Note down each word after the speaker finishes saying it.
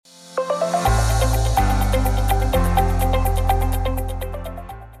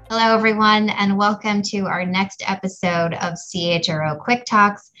Hello, everyone, and welcome to our next episode of CHRO Quick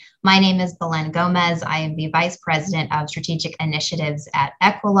Talks. My name is Belen Gomez. I am the Vice President of Strategic Initiatives at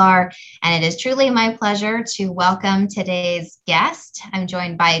Equilar, and it is truly my pleasure to welcome today's guest. I'm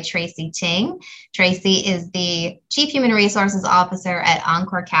joined by Tracy Ting. Tracy is the Chief Human Resources Officer at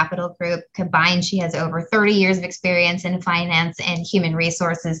Encore Capital Group. Combined, she has over 30 years of experience in finance and human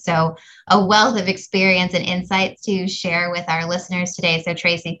resources, so a wealth of experience and insights to share with our listeners today. So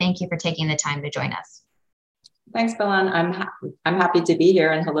Tracy, thank you for taking the time to join us. Thanks, Belen. I'm happy to be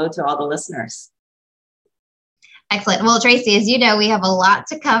here, and hello to all the listeners. Excellent. Well, Tracy, as you know, we have a lot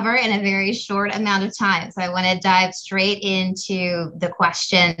to cover in a very short amount of time. So I want to dive straight into the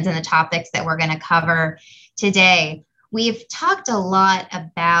questions and the topics that we're going to cover today. We've talked a lot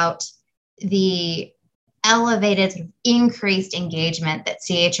about the elevated, increased engagement that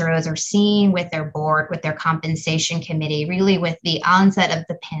CHROs are seeing with their board, with their compensation committee, really with the onset of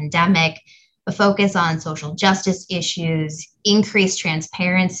the pandemic, a focus on social justice issues, increased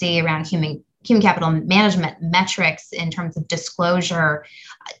transparency around human capital management metrics in terms of disclosure.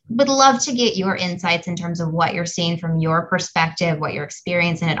 Would love to get your insights in terms of what you're seeing from your perspective, what you're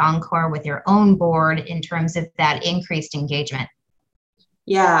experiencing at Encore with your own board in terms of that increased engagement.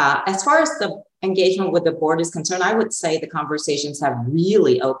 Yeah, as far as the engagement with the board is concerned, I would say the conversations have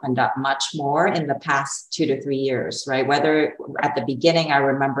really opened up much more in the past 2 to 3 years, right? Whether at the beginning, I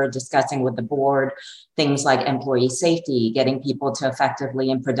remember discussing with the board things like employee safety, getting people to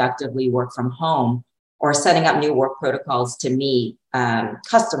effectively and productively work from home, or setting up new work protocols to meet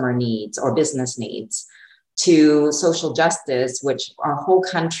customer needs or business needs, to social justice, which our whole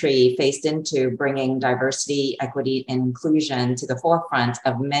country faced into, bringing diversity, equity, and inclusion to the forefront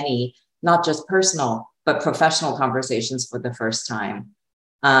of many, not just personal, but professional conversations for the first time,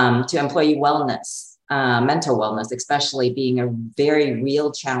 to employee wellness, mental wellness, especially being a very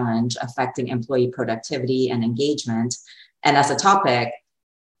real challenge affecting employee productivity and engagement. And as a topic,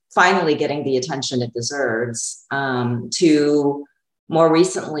 finally getting the attention it deserves, to more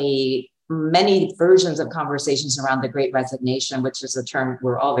recently, many versions of conversations around the Great Resignation, which is a term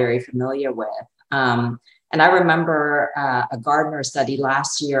we're all very familiar with. And I remember a Gardner study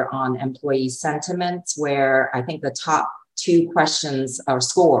last year on employee sentiments, where I think the top 2 questions or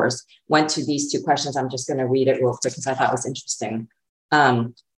scores went to these 2 questions. I'm just going to read it real quick because I thought it was interesting.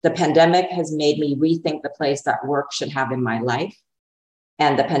 The pandemic has made me rethink the place that work should have in my life.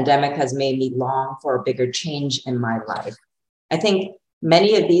 And the pandemic has made me long for a bigger change in my life. I think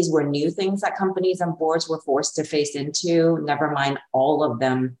many of these were new things that companies and boards were forced to face into, never mind all of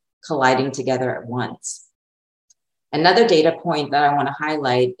them colliding together at once. Another data point that I want to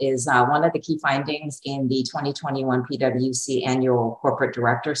highlight is one of the key findings in the 2021 PwC annual corporate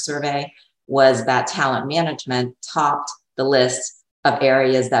director survey was that talent management topped the list of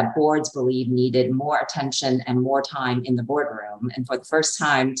areas that boards believe needed more attention and more time in the boardroom. And for the first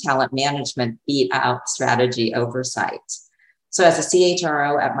time, talent management beat out strategy oversight. So as a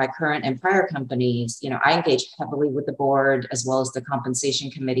CHRO at my current and prior companies, I engage heavily with the board, as well as the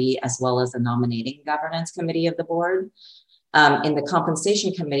compensation committee, as well as the nominating governance committee of the board. In the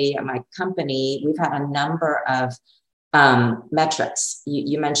compensation committee at my company, we've had a number of metrics.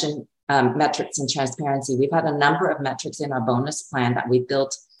 You mentioned metrics and transparency. We've had a number of metrics in our bonus plan that we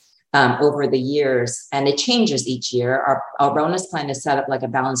built over the years, and it changes each year. Our bonus plan is set up like a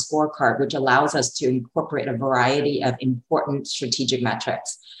balanced scorecard, which allows us to incorporate a variety of important strategic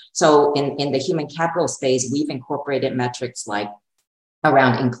metrics. So in the human capital space, we've incorporated metrics like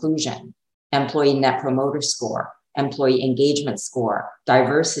around inclusion, employee net promoter score, employee engagement score,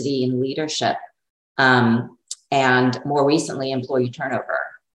 diversity in leadership, and more recently, employee turnover.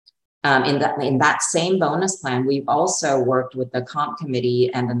 In that same bonus plan, we've also worked with the comp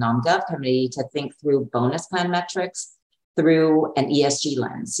committee and the non-gov committee to think through bonus plan metrics through an ESG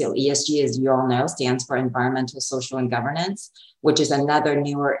lens. So ESG, as you all know, stands for environmental, social, and governance, which is another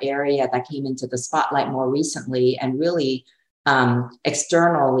newer area that came into the spotlight more recently, and really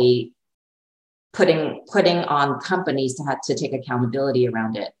externally putting on companies to have to take accountability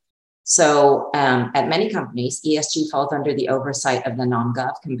around it. So at many companies, ESG falls under the oversight of the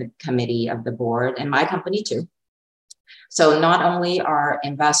non-gov committee of the board, and my company too. So not only are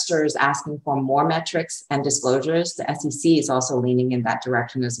investors asking for more metrics and disclosures, the SEC is also leaning in that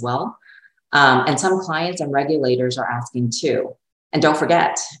direction as well. And some clients and regulators are asking too. And don't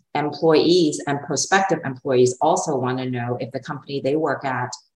forget, employees and prospective employees also want to know if the company they work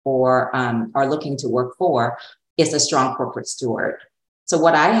at or are looking to work for is a strong corporate steward. So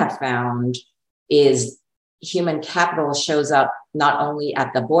what I have found is human capital shows up not only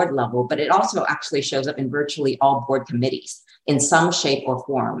at the board level, but it also actually shows up in virtually all board committees in some shape or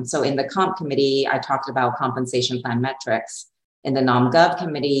form. So in the comp committee, I talked about compensation plan metrics. In the nom-gov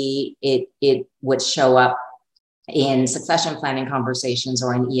committee, it would show up in succession planning conversations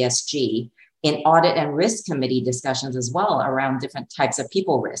or in ESG, in audit and risk committee discussions as well around different types of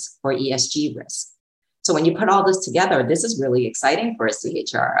people risk or ESG risk. So when you put all this together, this is really exciting for a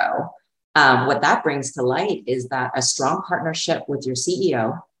CHRO. What that brings to light is that a strong partnership with your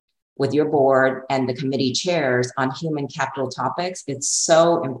CEO, with your board and the committee chairs on human capital topics, it's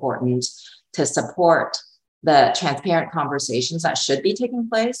so important to support the transparent conversations that should be taking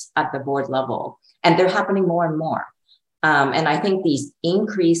place at the board level. And they're happening more and more. And I think these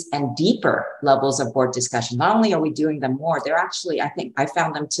increased and deeper levels of board discussion, not only are we doing them more, they're actually, I think I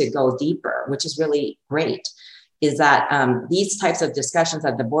found them to go deeper, which is really great, is that these types of discussions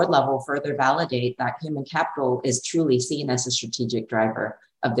at the board level further validate that human capital is truly seen as a strategic driver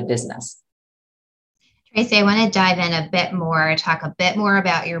of the business. Tracy, I want to dive in a bit more, talk a bit more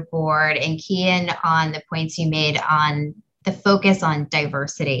about your board and key in on the points you made on the focus on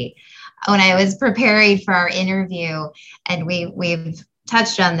diversity. When I was preparing for our interview, and we've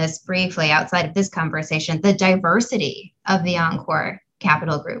touched on this briefly outside of this conversation, the diversity of the Encore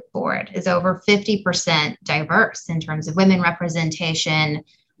Capital Group board is over 50% diverse in terms of women representation,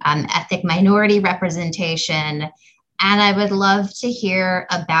 ethnic minority representation. And I would love to hear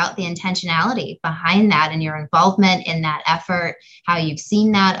about the intentionality behind that and your involvement in that effort, how you've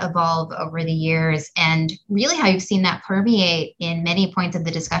seen that evolve over the years, and really how you've seen that permeate in many points of the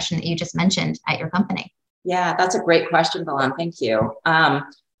discussion that you just mentioned at your company. Yeah, that's a great question, Balan. Thank you. I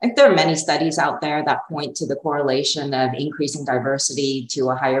think there are many studies out there that point to the correlation of increasing diversity to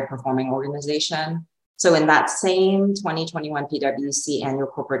a higher performing organization. So in that same 2021 PwC annual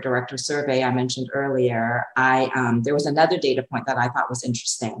corporate director survey I mentioned earlier, there was another data point that I thought was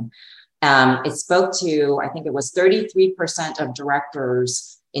interesting. It spoke to, I think it was 33% of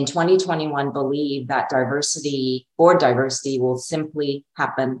directors in 2021 believe that board diversity will simply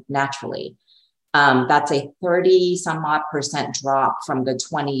happen naturally. That's a 30 some odd percent drop from the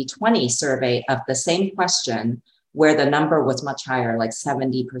 2020 survey of the same question, where the number was much higher, like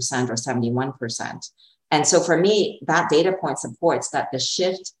 70% or 71%. And so for me, that data point supports that the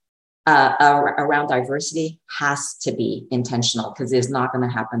shift around diversity has to be intentional, because it's not going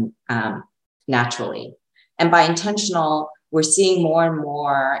to happen naturally. And by intentional, we're seeing more and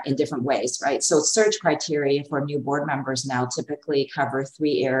more in different ways, right? So search criteria for new board members now typically cover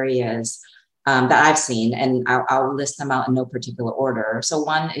 3 areas that I've seen, and I'll list them out in no particular order. So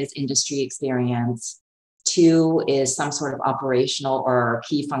 1 is industry experience. 2 is some sort of operational or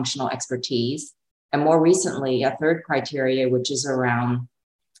key functional expertise. And more recently, a 3rd criteria, which is around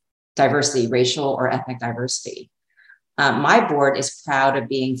diversity, racial or ethnic diversity. My board is proud of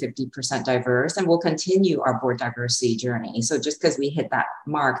being 50% diverse, and we'll continue our board diversity journey. So just because we hit that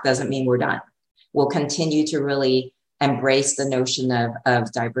mark doesn't mean we're done. We'll continue to really embrace the notion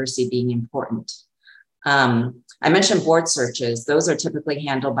of diversity being important. I mentioned board searches. Those are typically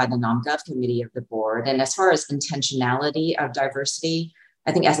handled by the nom-gov committee of the board. And as far as intentionality of diversity,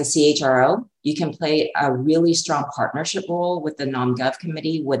 I think as a CHRO, you can play a really strong partnership role with the nom-gov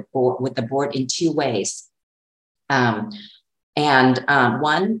committee, with the board in 2 ways. One,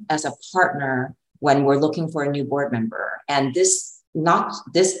 as a partner when we're looking for a new board member. And this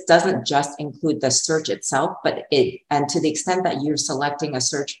doesn't just include the search itself, but and to the extent that you're selecting a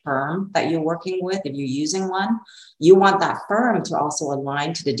search firm that you're working with, if you're using one, you want that firm to also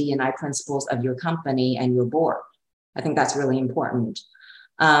align to the D&I principles of your company and your board. I think that's really important.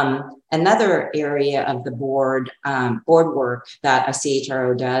 Another area of the board work that a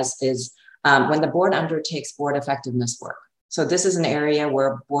CHRO does is when the board undertakes board effectiveness work. So this is an area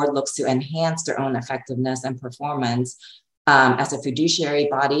where board looks to enhance their own effectiveness and performance as a fiduciary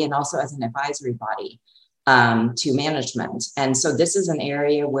body and also as an advisory body to management. And so this is an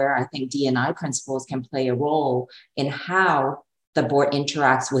area where I think D&I principles can play a role in how the board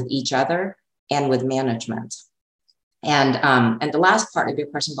interacts with each other and with management. And the last part of your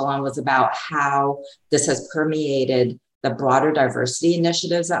question, Balan, was about how this has permeated the broader diversity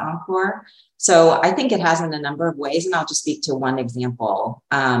initiatives at Encore. So I think it has in a number of ways, and I'll just speak to one example.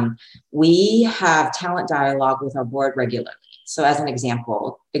 We have talent dialogue with our board regularly. So as an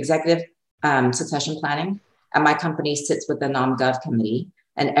example, executive succession planning at my company sits with the nom-gov committee.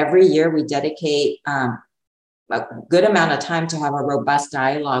 And every year we dedicate a good amount of time to have a robust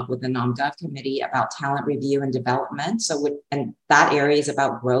dialogue with the nom-gov committee about talent review and development. And that area is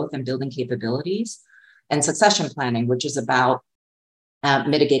about growth and building capabilities, and succession planning, which is about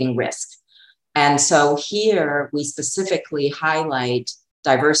mitigating risk. And so here we specifically highlight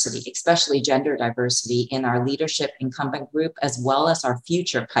diversity, especially gender diversity in our leadership incumbent group, as well as our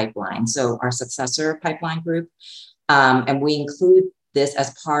future pipeline. So our successor pipeline group. And we include this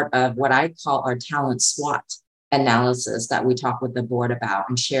as part of what I call our talent SWOT analysis that we talk with the board about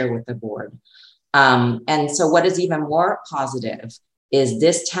and share with the board. And so what is even more positive is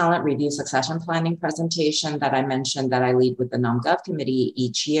this talent review succession planning presentation that I mentioned that I lead with the NomGov committee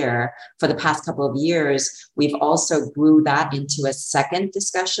each year. For the past couple of years, we've also grew that into a second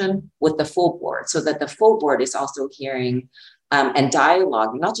discussion with the full board so that the full board is also hearing and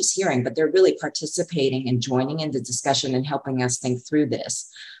dialogue, not just hearing, but they're really participating and joining in the discussion and helping us think through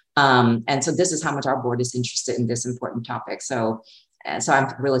this. And so this is how much our board is interested in this important topic. So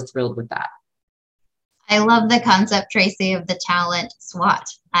I'm really thrilled with that. I love the concept, Tracy, of the talent SWOT.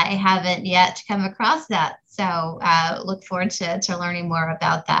 I haven't yet come across that. So look forward to learning more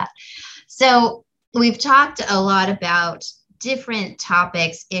about that. So we've talked a lot about different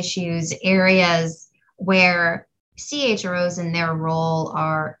topics, issues, areas where CHROs in their role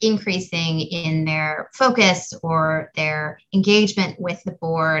are increasing in their focus or their engagement with the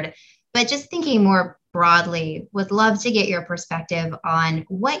board. But just thinking more broadly, would love to get your perspective on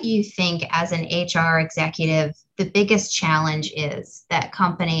what you think as an HR executive, the biggest challenge is that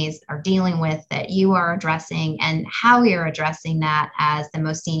companies are dealing with, that you are addressing, and how you're addressing that as the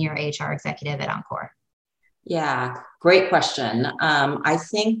most senior HR executive at Encore. Yeah, great question. I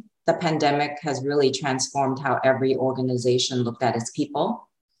think the pandemic has really transformed how every organization looked at its people,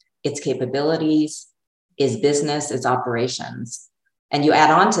 its capabilities, its business, its operations. And you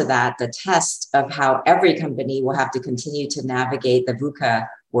add on to that the test of how every company will have to continue to navigate the VUCA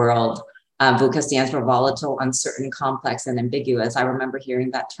world. VUCA stands for volatile, uncertain, complex, and ambiguous. I remember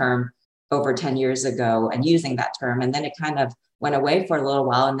hearing that term over 10 years ago and using that term. And then it kind of went away for a little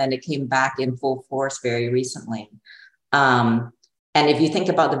while, and then it came back in full force very recently. And if you think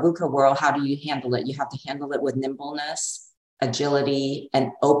about the VUCA world, how do you handle it? You have to handle it with nimbleness, agility,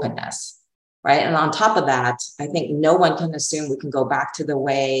 and openness. Right. And on top of that, I think no one can assume we can go back to the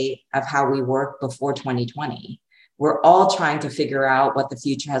way of how we worked before 2020. We're all trying to figure out what the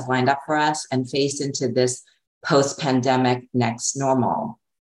future has lined up for us and face into this post-pandemic next normal.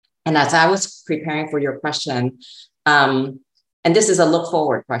 And as I was preparing for your question, and this is a look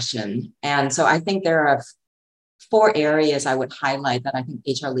forward question. And so I think there are 4 areas I would highlight that I think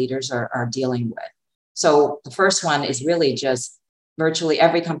HR leaders are dealing with. So the first one is really just virtually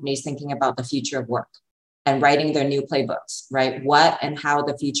every company is thinking about the future of work and writing their new playbooks, right? What and how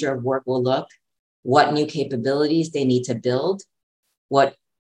the future of work will look, what new capabilities they need to build, what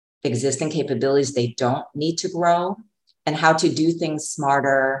existing capabilities they don't need to grow, and how to do things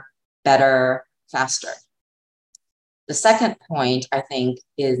smarter, better, faster. The second point, I think,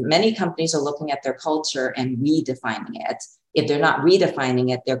 is many companies are looking at their culture and redefining it. If they're not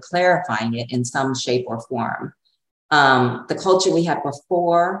redefining it, they're clarifying it in some shape or form. The culture we had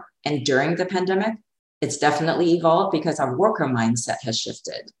before and during the pandemic, it's definitely evolved because our worker mindset has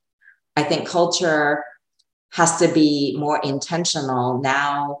shifted. I think culture has to be more intentional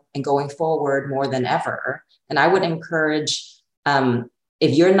now and going forward more than ever. And I would encourage,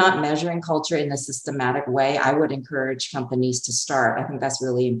 if you're not measuring culture in a systematic way, I would encourage companies to start. I think that's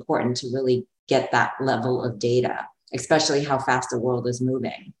really important to really get that level of data, especially how fast the world is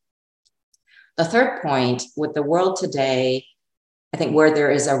moving. The third point, with the world today, I think where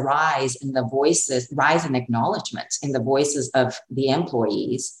there is a rise in the voices, rise in acknowledgement in the voices of the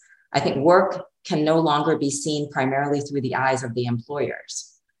employees, I think work can no longer be seen primarily through the eyes of the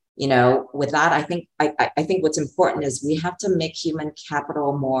employers. You know, with that, I think what's important is we have to make human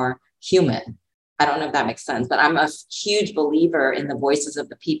capital more human. I don't know if that makes sense, but I'm a huge believer in the voices of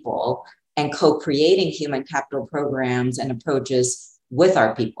the people and co-creating human capital programs and approaches with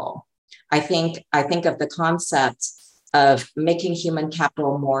our people. I think of the concept of making human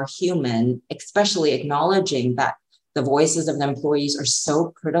capital more human, especially acknowledging that the voices of the employees are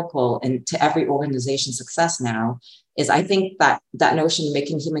so critical to every organization's success now, is I think that notion of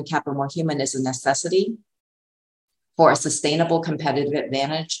making human capital more human is a necessity for a sustainable competitive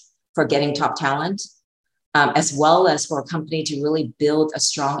advantage for getting top talent, as well as for a company to really build a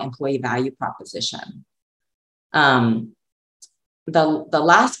strong employee value proposition. The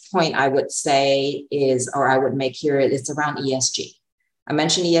last point I would say is, or I would make here, is around ESG. I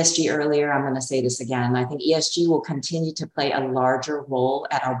mentioned ESG earlier. I'm going to say this again. I think ESG will continue to play a larger role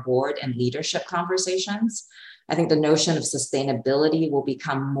at our board and leadership conversations. I think the notion of sustainability will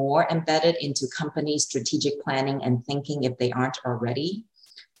become more embedded into companies' strategic planning and thinking if they aren't already.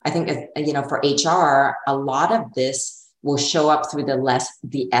 I think, for HR, a lot of this will show up through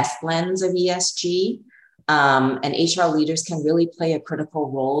the S lens of ESG. And HR leaders can really play a critical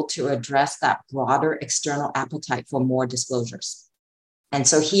role to address that broader external appetite for more disclosures. And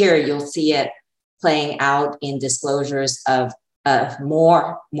so here you'll see it playing out in disclosures of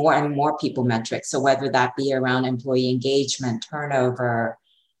more and more people metrics. So whether that be around employee engagement, turnover,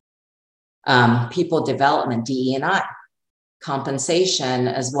 people development, DE&I, compensation,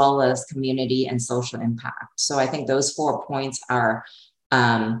 as well as community and social impact. So I think those 4 points are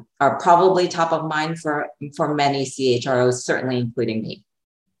probably top of mind for many CHROs, certainly including me.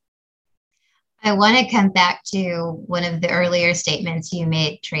 I want to come back to one of the earlier statements you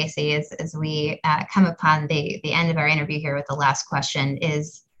made, Tracy, as we come upon the end of our interview here with the last question,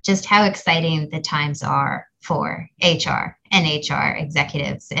 is just how exciting the times are for HR and HR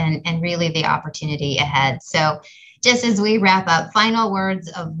executives and really the opportunity ahead. So just as we wrap up, final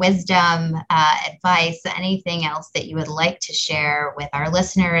words of wisdom, advice, anything else that you would like to share with our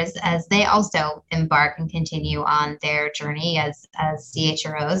listeners as they also embark and continue on their journey as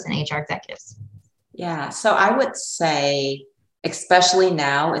CHROs and HR executives? Yeah, so I would say, especially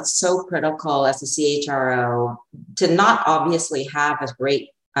now, it's so critical as a CHRO to not obviously have a great,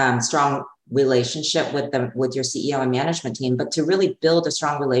 strong relationship with your CEO and management team, but to really build a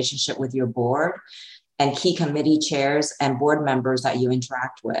strong relationship with your board and key committee chairs and board members that you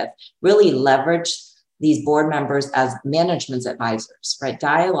interact with. Really leverage these board members as management's advisors, right?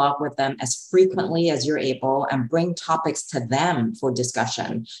 Dialogue with them as frequently as you're able and bring topics to them for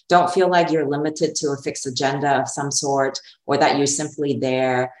discussion. Don't feel like you're limited to a fixed agenda of some sort, or that you're simply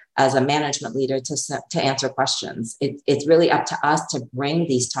there as a management leader to answer questions. It's really up to us to bring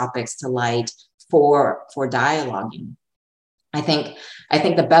these topics to light for dialoguing. I think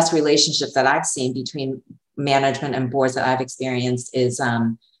the best relationships that I've seen between management and boards that I've experienced is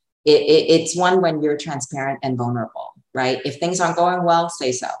it's one when you're transparent and vulnerable, right? If things aren't going well,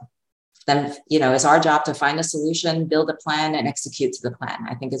 say so. Then, it's our job to find a solution, build a plan, and execute to the plan.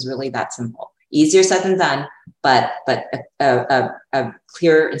 I think it's really that simple. Easier said than done, but a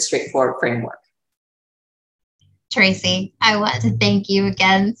clear and straightforward framework. Tracy, I want to thank you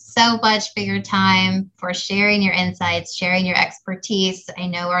again so much for your time, for sharing your insights, sharing your expertise. I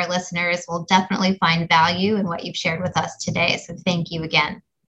know our listeners will definitely find value in what you've shared with us today. So thank you again.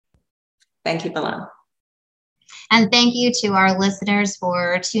 Thank you, Bella. And thank you to our listeners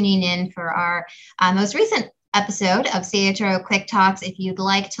for tuning in for our most recent episode of CHRO Quick Talks. If you'd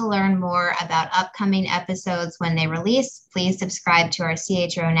like to learn more about upcoming episodes when they release, please subscribe to our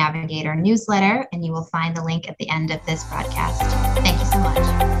CHRO Navigator newsletter, and you will find the link at the end of this broadcast. Thank you so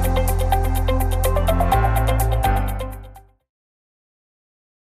much.